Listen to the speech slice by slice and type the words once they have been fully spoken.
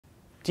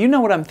Do you know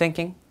what I'm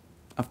thinking?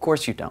 Of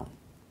course you don't,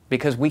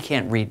 because we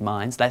can't read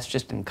minds. That's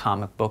just in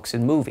comic books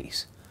and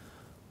movies.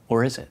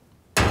 Or is it?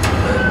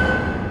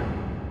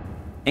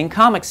 In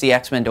comics, the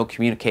X-Men don't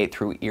communicate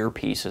through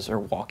earpieces or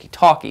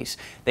walkie-talkies.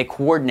 They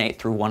coordinate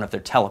through one of their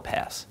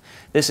telepaths.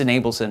 This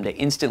enables them to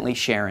instantly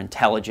share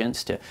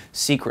intelligence, to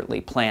secretly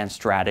plan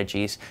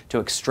strategies, to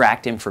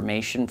extract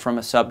information from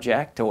a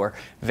subject, or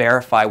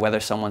verify whether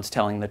someone's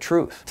telling the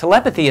truth.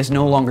 Telepathy is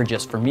no longer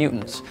just for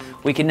mutants.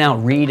 We can now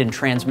read and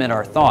transmit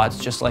our thoughts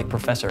just like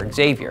Professor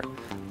Xavier.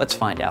 Let's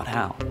find out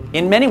how.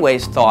 In many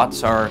ways,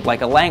 thoughts are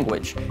like a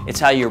language. It's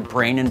how your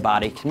brain and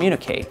body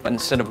communicate, but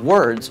instead of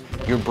words,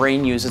 your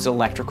brain uses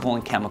electrical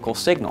and chemical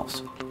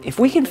signals. If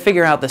we can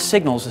figure out the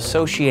signals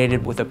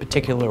associated with a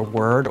particular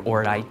word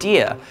or an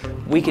idea,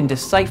 we can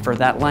decipher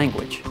that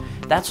language.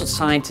 That's what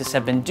scientists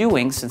have been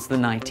doing since the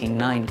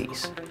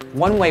 1990s.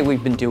 One way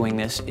we've been doing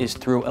this is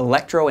through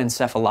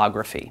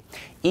electroencephalography.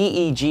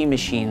 EEG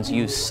machines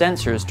use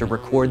sensors to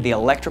record the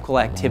electrical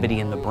activity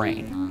in the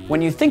brain.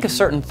 When you think a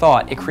certain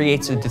thought, it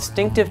creates a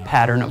distinctive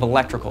pattern of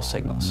electrical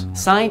signals.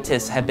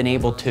 Scientists have been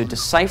able to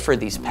decipher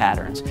these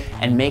patterns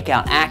and make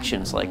out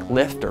actions like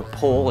lift or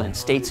pull and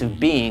states of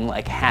being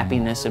like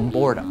happiness and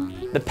boredom.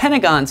 The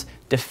Pentagon's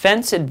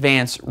Defense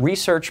Advanced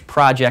Research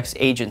Projects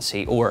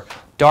Agency, or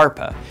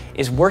DARPA,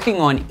 is working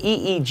on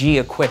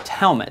EEG-equipped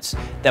helmets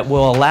that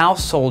will allow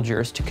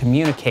soldiers to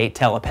communicate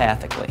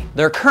telepathically.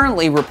 They're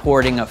currently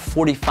reporting a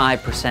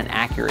 45%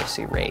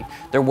 accuracy rate.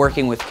 They're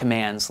working with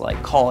commands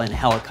like call in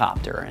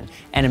helicopter and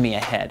enemy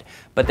ahead.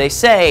 But they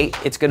say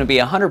it's going to be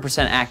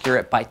 100%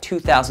 accurate by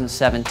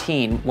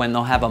 2017 when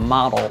they'll have a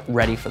model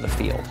ready for the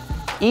field.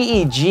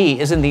 EEG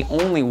isn't the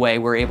only way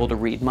we're able to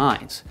read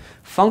minds.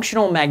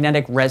 Functional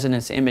magnetic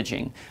resonance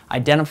imaging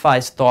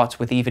identifies thoughts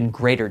with even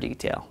greater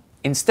detail.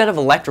 Instead of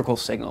electrical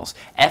signals,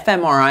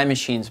 fMRI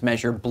machines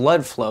measure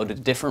blood flow to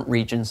different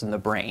regions in the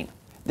brain.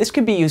 This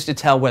could be used to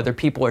tell whether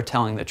people are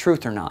telling the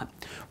truth or not.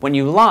 When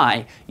you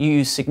lie, you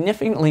use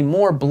significantly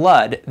more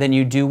blood than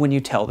you do when you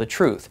tell the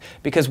truth,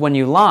 because when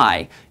you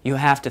lie, you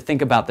have to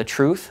think about the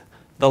truth,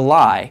 the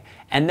lie,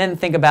 and then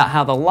think about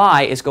how the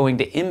lie is going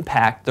to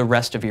impact the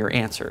rest of your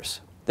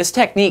answers. This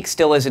technique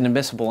still isn't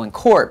admissible in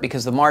court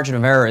because the margin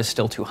of error is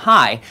still too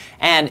high,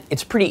 and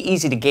it's pretty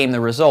easy to game the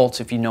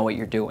results if you know what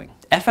you're doing.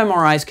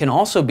 fMRIs can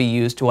also be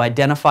used to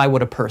identify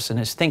what a person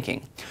is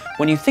thinking.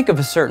 When you think of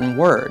a certain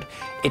word,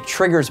 it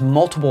triggers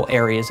multiple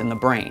areas in the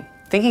brain.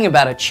 Thinking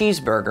about a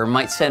cheeseburger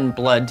might send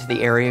blood to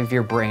the area of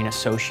your brain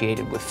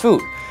associated with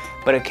food,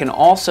 but it can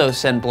also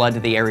send blood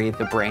to the area of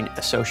the brain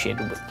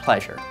associated with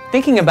pleasure.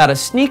 Thinking about a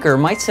sneaker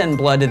might send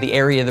blood to the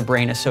area of the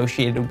brain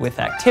associated with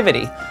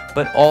activity,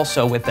 but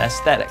also with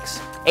aesthetics.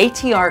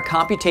 ATR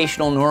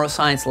Computational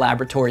Neuroscience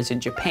Laboratories in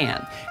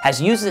Japan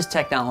has used this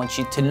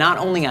technology to not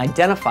only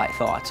identify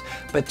thoughts,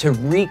 but to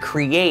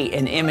recreate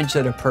an image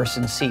that a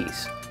person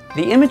sees.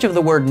 The image of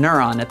the word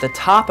neuron at the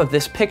top of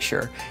this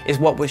picture is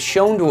what was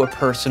shown to a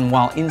person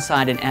while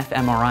inside an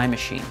fMRI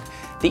machine.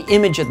 The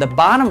image at the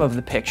bottom of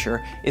the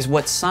picture is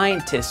what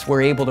scientists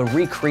were able to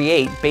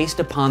recreate based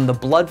upon the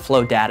blood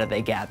flow data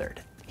they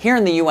gathered. Here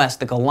in the US,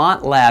 the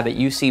Gallant Lab at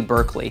UC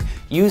Berkeley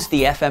used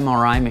the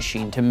fMRI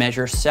machine to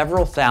measure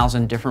several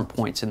thousand different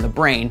points in the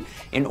brain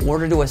in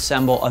order to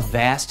assemble a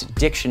vast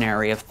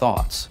dictionary of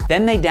thoughts.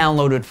 Then they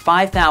downloaded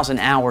 5,000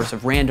 hours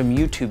of random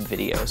YouTube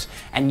videos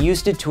and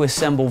used it to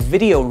assemble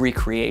video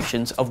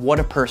recreations of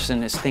what a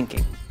person is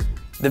thinking.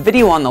 The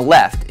video on the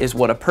left is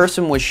what a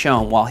person was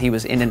shown while he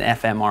was in an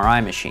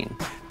fMRI machine.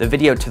 The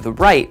video to the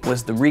right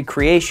was the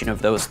recreation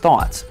of those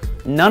thoughts.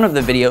 None of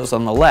the videos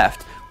on the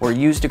left were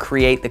used to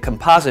create the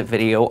composite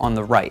video on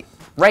the right.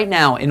 Right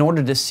now, in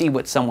order to see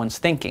what someone's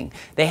thinking,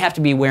 they have to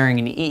be wearing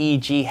an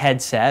EEG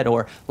headset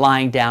or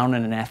lying down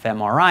in an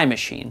fMRI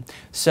machine.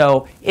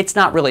 So it's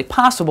not really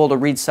possible to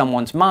read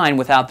someone's mind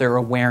without their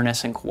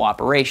awareness and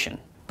cooperation.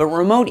 But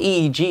remote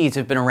EEGs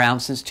have been around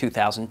since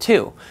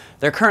 2002.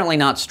 They're currently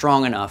not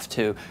strong enough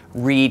to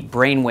read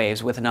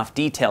brainwaves with enough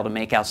detail to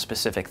make out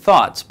specific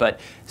thoughts,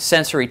 but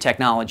sensory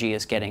technology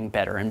is getting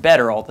better and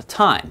better all the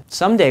time.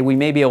 Someday we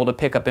may be able to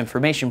pick up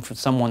information from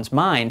someone's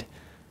mind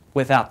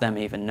without them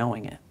even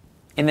knowing it.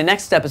 In the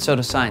next episode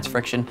of Science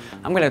Friction,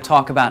 I'm going to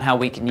talk about how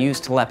we can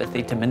use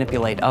telepathy to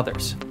manipulate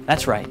others.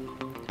 That's right.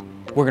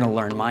 We're going to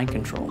learn mind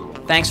control.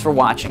 Thanks for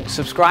watching.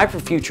 Subscribe for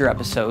future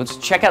episodes.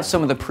 Check out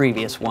some of the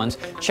previous ones.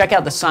 Check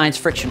out the Science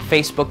Friction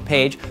Facebook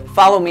page.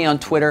 Follow me on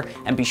Twitter,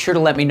 and be sure to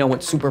let me know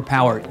what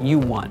superpower you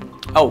want.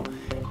 Oh,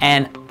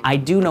 and I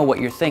do know what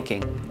you're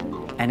thinking,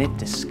 and it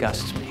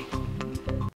disgusts me.